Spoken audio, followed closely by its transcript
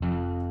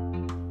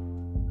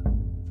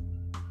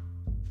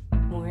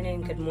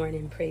morning. Good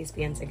morning. Praise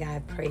be unto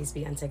God. Praise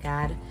be unto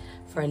God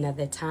for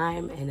another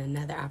time and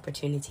another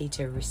opportunity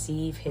to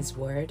receive His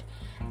word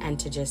and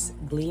to just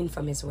glean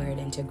from His word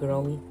and to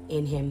grow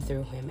in Him,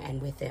 through Him,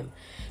 and with Him.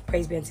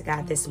 Praise be unto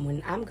God. This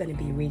morning I'm going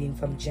to be reading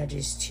from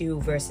Judges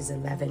 2 verses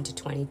 11 to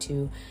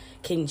 22,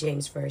 King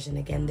James Version.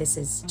 Again, this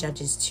is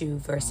Judges 2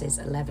 verses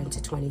 11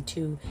 to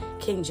 22,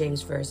 King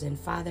James Version.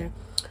 Father,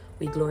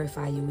 we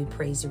glorify you, we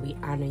praise you, we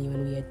honor you,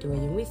 and we adore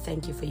you. And we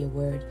thank you for your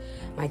word,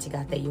 mighty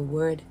God, that your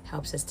word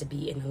helps us to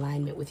be in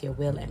alignment with your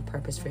will and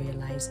purpose for your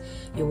lives.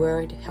 Your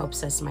word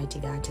helps us, mighty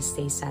God, to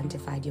stay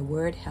sanctified. Your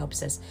word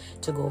helps us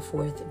to go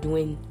forth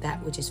doing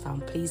that which is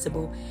found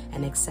pleasable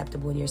and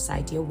acceptable in your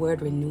sight. Your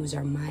word renews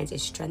our minds.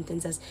 It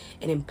strengthens us,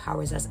 it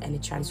empowers us, and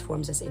it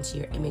transforms us into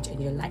your image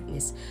and your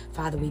likeness.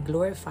 Father, we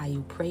glorify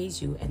you,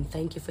 praise you, and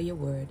thank you for your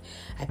word.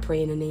 I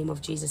pray in the name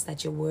of Jesus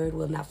that your word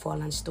will not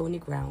fall on stony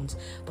grounds,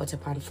 but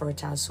upon fertile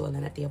soil,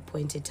 and at the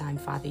appointed time,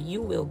 Father,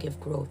 you will give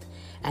growth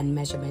and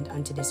measurement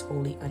unto this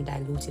holy,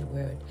 undiluted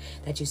word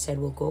that you said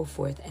will go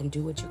forth and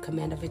do what you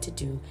command of it to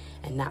do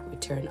and not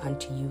return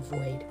unto you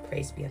void.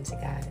 Praise be unto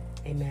God.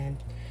 Amen.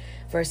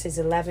 Verses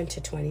 11 to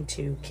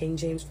 22, King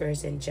James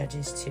Version,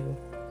 Judges 2.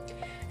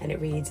 And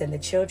it reads, And the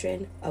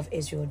children of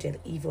Israel did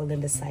evil in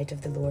the sight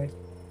of the Lord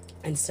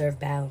and served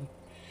Baal.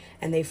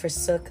 And they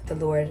forsook the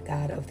Lord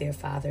God of their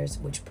fathers,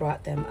 which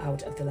brought them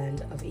out of the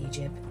land of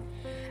Egypt.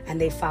 And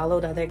they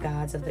followed other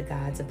gods of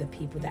the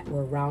people that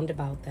were round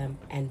about them,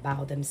 and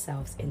bowed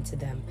themselves into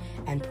them,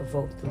 and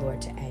provoked the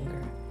Lord to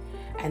anger.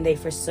 And they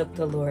forsook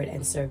the Lord,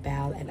 and served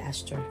Baal and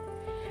Ashtoreth.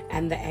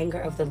 And the anger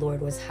of the Lord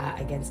was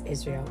hot against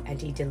Israel,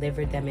 and he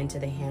delivered them into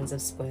the hands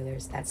of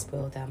spoilers that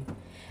spoiled them.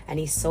 And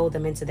he sold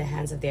them into the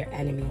hands of their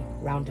enemy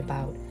round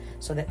about,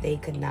 so that they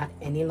could not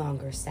any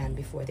longer stand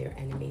before their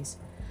enemies.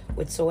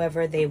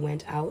 Whithersoever they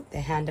went out,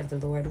 the hand of the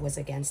Lord was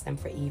against them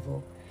for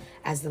evil,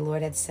 as the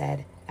Lord had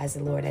said, as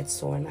the Lord had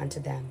sworn unto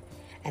them,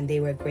 and they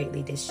were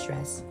greatly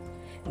distressed.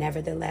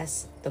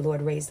 Nevertheless, the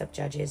Lord raised up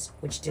judges,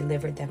 which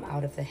delivered them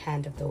out of the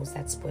hand of those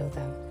that spoiled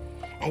them.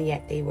 And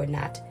yet they were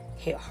not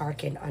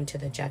hearkened unto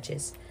the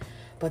judges,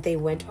 but they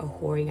went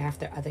a-whoring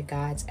after other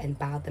gods, and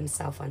bowed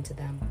themselves unto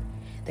them.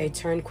 They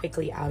turned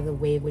quickly out of the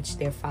way which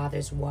their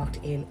fathers walked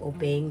in,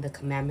 obeying the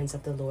commandments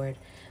of the Lord,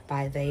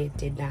 but they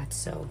did not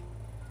so.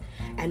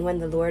 And when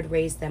the Lord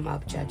raised them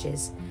up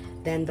judges,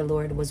 then the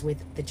Lord was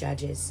with the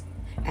judges,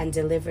 and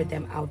delivered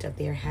them out of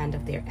their hand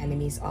of their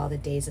enemies all the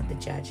days of the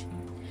judge.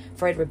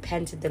 For it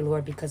repented the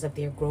Lord because of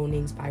their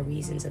groanings by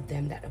reasons of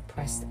them that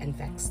oppressed and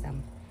vexed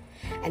them.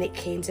 And it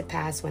came to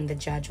pass, when the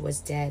judge was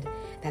dead,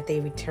 that they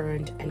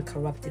returned and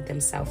corrupted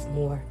themselves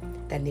more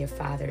than their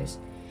fathers,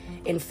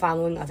 in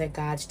following other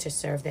gods to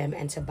serve them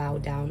and to bow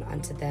down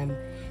unto them.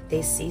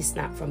 They ceased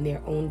not from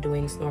their own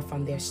doings, nor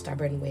from their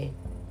stubborn way.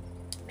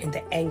 And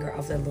the anger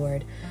of the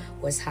Lord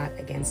was hot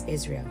against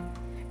Israel.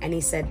 And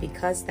he said,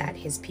 because that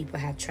his people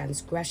have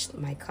transgressed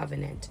my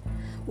covenant,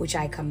 which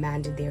I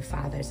commanded their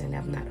fathers, and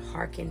have not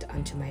hearkened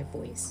unto my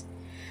voice,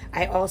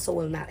 I also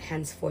will not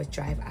henceforth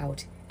drive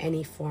out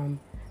any form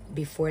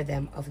before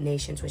them of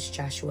nations which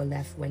Joshua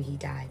left when he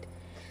died,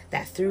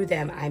 that through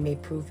them I may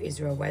prove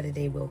Israel whether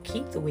they will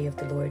keep the way of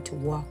the Lord to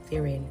walk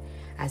therein,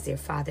 as their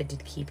father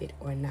did keep it,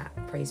 or not.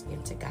 Praise be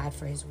unto God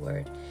for his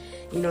word.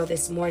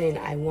 This morning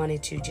I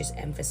wanted to just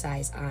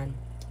emphasize on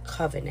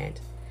covenant.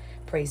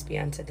 Praise be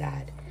unto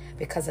God.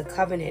 Because a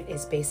covenant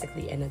is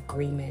basically an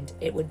agreement.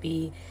 It would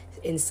be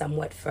in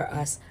somewhat for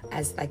us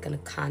as like a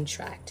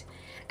contract.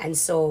 And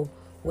so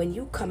when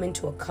you come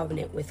into a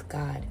covenant with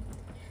God,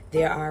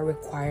 there are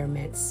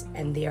requirements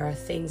and there are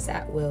things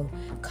that will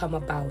come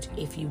about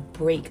if you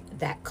break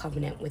that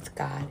covenant with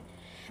God.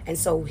 And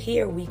so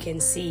here we can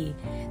see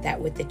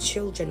that with the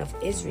children of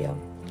Israel,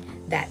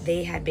 that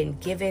they had been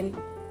given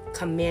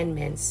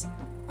commandments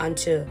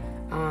unto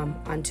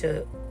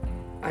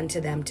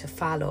them to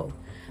follow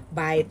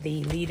by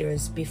the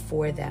leaders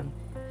before them,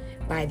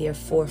 by their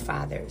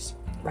forefathers,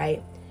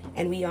 right?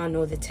 And we all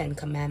know the 10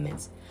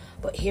 commandments.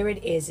 But here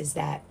it is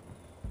that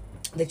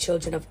the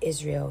children of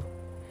Israel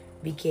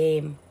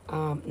became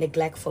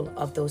neglectful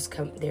of those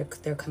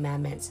their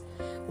commandments,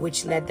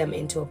 which led them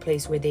into a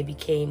place where they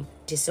became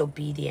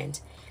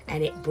disobedient,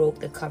 and it broke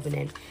the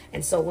covenant.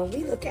 And so when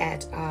we look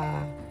at,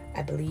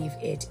 I believe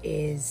it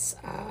is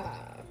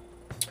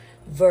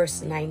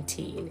verse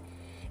 19,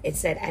 it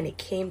said, And it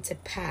came to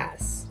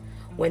pass,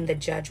 when the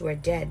judge were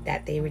dead,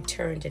 that they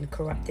returned and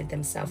corrupted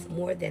themselves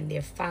more than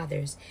their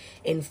fathers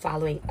in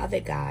following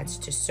other gods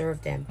to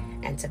serve them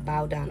and to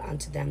bow down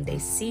unto them. They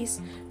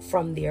ceased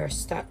from their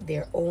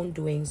own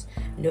doings,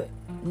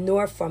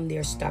 nor from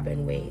their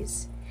stubborn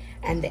ways.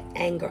 And the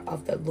anger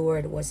of the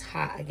Lord was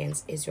hot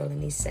against Israel.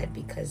 And he said,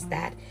 because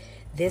that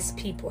this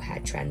people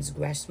had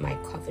transgressed my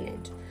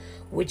covenant,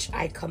 which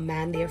I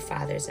command their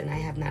fathers, and I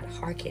have not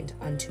hearkened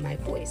unto my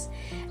voice.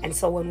 And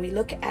so when we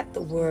look at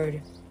the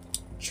word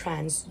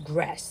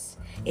transgress,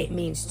 it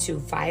means to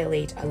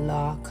violate a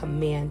law,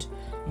 command,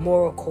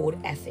 moral code,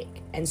 ethic.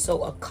 And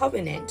so a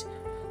covenant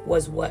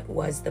was what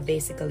was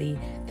basically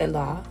the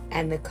law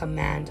and the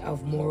command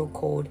of moral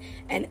code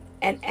and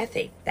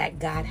ethic that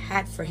God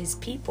had for his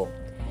people.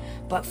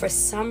 But for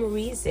some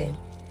reason,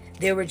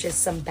 there were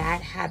just some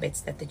bad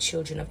habits that the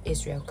children of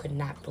Israel could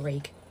not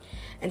break.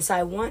 And so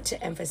I want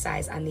to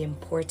emphasize on the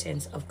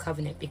importance of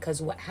covenant,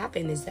 because what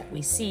happened is that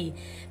we see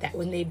that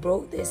when they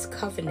broke this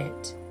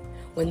covenant,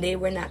 when they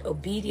were not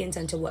obedient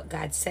unto what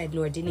God said,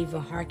 nor didn't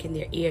even hearken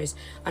their ears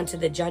unto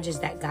the judges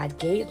that God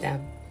gave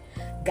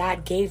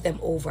them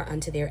over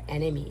unto their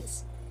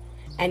enemies.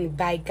 And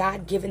by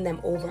God giving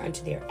them over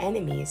unto their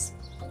enemies,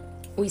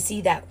 we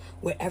see that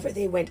wherever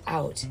they went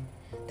out,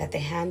 that the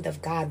hand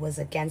of God was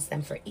against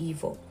them for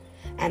evil.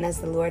 And as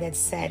the Lord had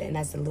said, and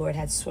as the Lord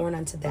had sworn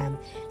unto them,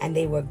 and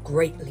they were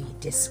greatly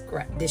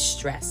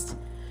distressed.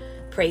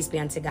 Praise be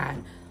unto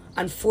God.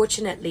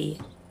 Unfortunately,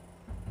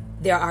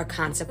 there are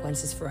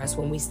consequences for us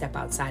when we step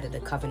outside of the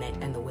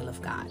covenant and the will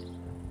of God.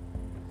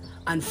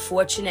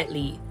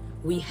 Unfortunately,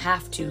 we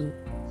have to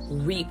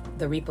reap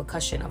the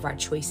repercussion of our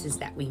choices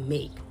that we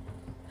make.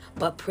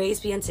 But praise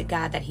be unto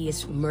God that he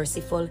is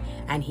merciful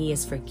and he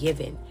is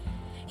forgiving.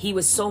 He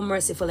was so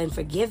merciful and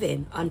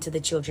forgiving unto the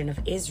children of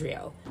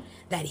Israel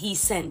that he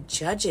sent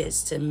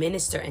judges to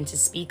minister and to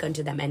speak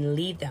unto them and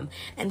lead them.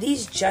 And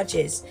these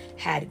judges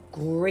had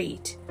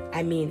great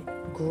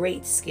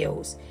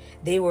skills.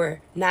 They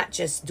were not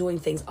just doing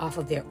things off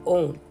of their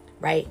own,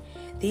 right?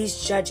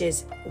 These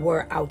judges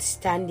were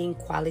outstanding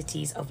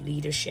qualities of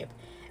leadership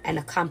and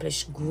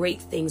accomplished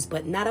great things,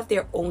 but not of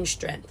their own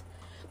strength,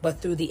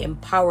 but through the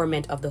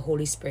empowerment of the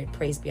Holy Spirit.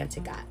 Praise be unto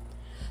God.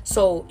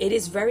 So it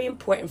is very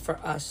important for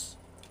us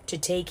to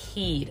take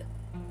heed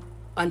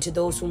unto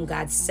those whom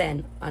God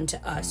sent unto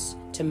us,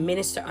 to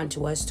minister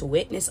unto us, to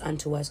witness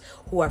unto us,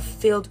 who are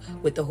filled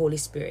with the Holy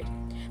Spirit.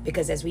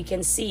 Because as we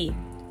can see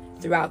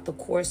throughout the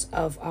course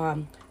of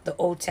the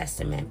Old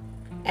Testament,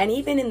 and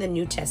even in the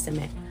New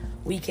Testament,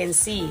 we can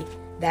see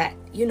that,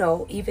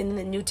 even in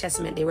the New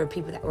Testament, there were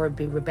people that were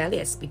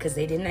rebellious because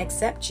they didn't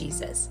accept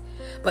Jesus.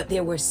 But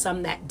there were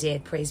some that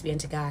did, praise be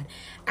unto God.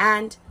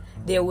 And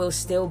there will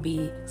still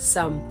be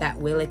some that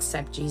will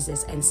accept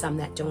Jesus and some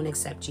that don't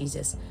accept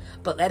Jesus.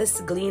 But let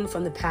us glean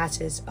from the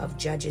passage of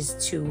Judges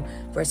 2,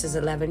 verses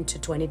 11 to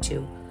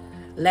 22.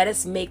 Let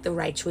us make the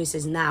right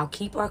choices now.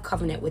 Keep our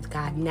covenant with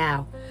God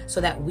now,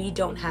 so that we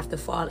don't have to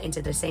fall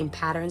into the same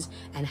patterns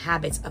and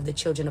habits of the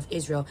children of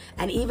Israel,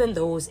 and even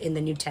those in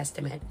the New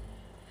Testament,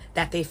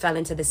 that they fell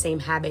into the same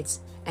habits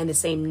and the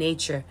same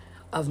nature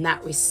of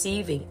not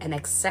receiving and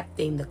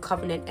accepting the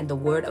covenant and the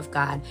word of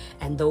God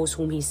and those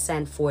whom he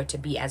sent for to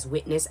be as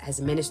witness,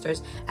 as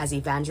ministers, as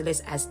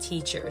evangelists, as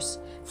teachers,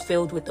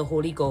 filled with the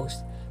Holy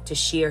Ghost to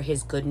share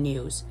his good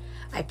news.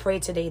 I pray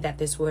today that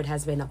this word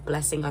has been a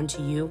blessing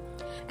unto you,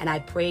 and I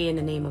pray in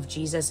the name of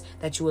Jesus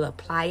that you will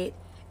apply it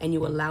and you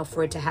will allow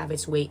for it to have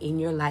its way in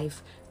your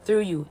life,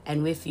 through you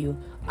and with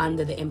you,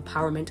 under the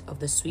empowerment of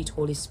the sweet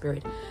Holy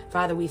Spirit.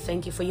 Father, we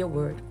thank you for your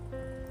word.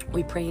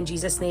 We pray in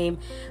Jesus' name,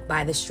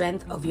 by the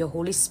strength of your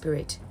Holy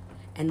Spirit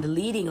and the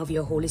leading of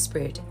your Holy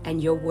Spirit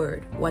and your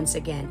word, once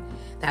again,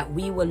 that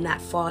we will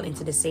not fall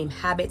into the same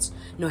habits,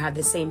 nor have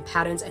the same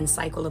patterns and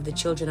cycle of the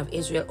children of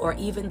Israel, or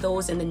even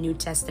those in the New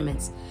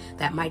Testaments,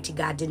 that mighty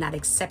God did not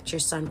accept your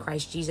Son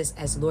Christ Jesus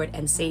as Lord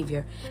and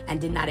Savior, and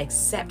did not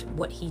accept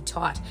what he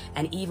taught,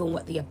 and even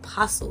what the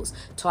apostles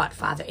taught,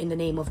 Father, in the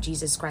name of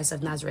Jesus Christ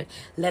of Nazareth.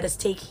 Let us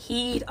take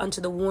heed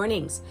unto the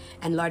warnings,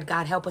 and Lord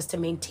God, help us to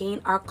maintain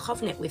our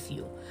covenant with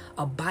you,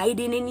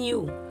 abiding in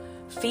you,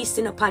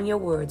 feasting upon your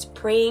words,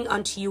 praying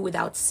unto you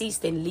without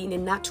ceasing,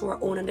 leaning not to our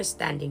own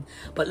understanding,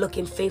 but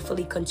looking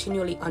faithfully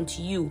continually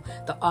unto you,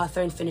 the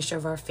author and finisher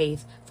of our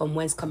faith, from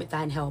whence cometh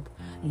thine help.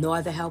 No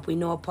other help we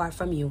know apart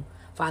from you.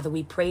 Father,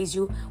 we praise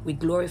you, we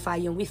glorify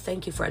you, and we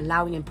thank you for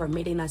allowing and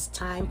permitting us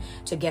time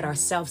to get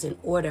ourselves in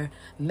order,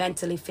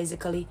 mentally,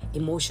 physically,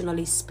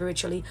 emotionally,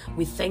 spiritually.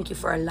 We thank you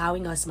for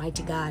allowing us,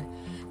 mighty God,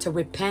 to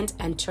repent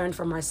and turn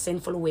from our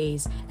sinful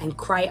ways and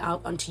cry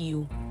out unto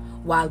you.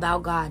 While thou,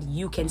 God,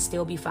 you can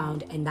still be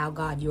found, and thou,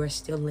 God, you are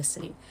still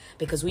listening.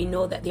 Because we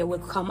know that there will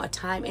come a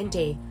time and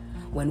day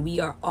when we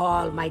are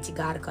all, mighty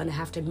God, going to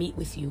have to meet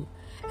with you.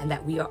 And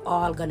that we are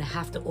all going to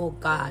have to, oh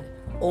God,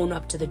 own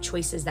up to the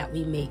choices that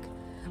we make.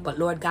 But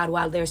Lord God,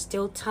 while there's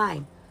still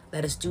time,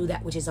 let us do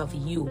that which is of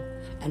you,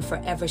 and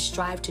forever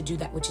strive to do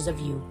that which is of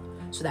you,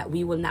 so that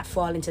we will not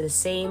fall into the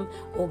same,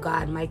 oh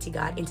God, mighty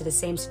God, into the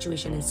same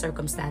situation and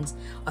circumstance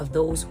of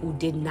those who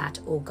did not,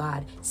 oh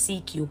God,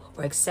 seek you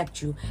or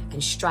accept you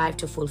and strive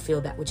to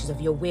fulfill that which is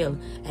of your will,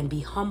 and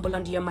be humble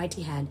under your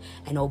mighty hand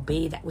and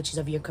obey that which is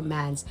of your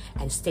commands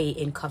and stay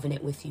in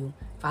covenant with you.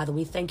 Father,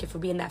 we thank you for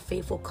being that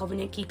faithful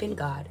covenant-keeping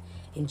God.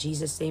 In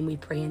Jesus' name we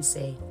pray and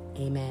say,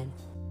 amen.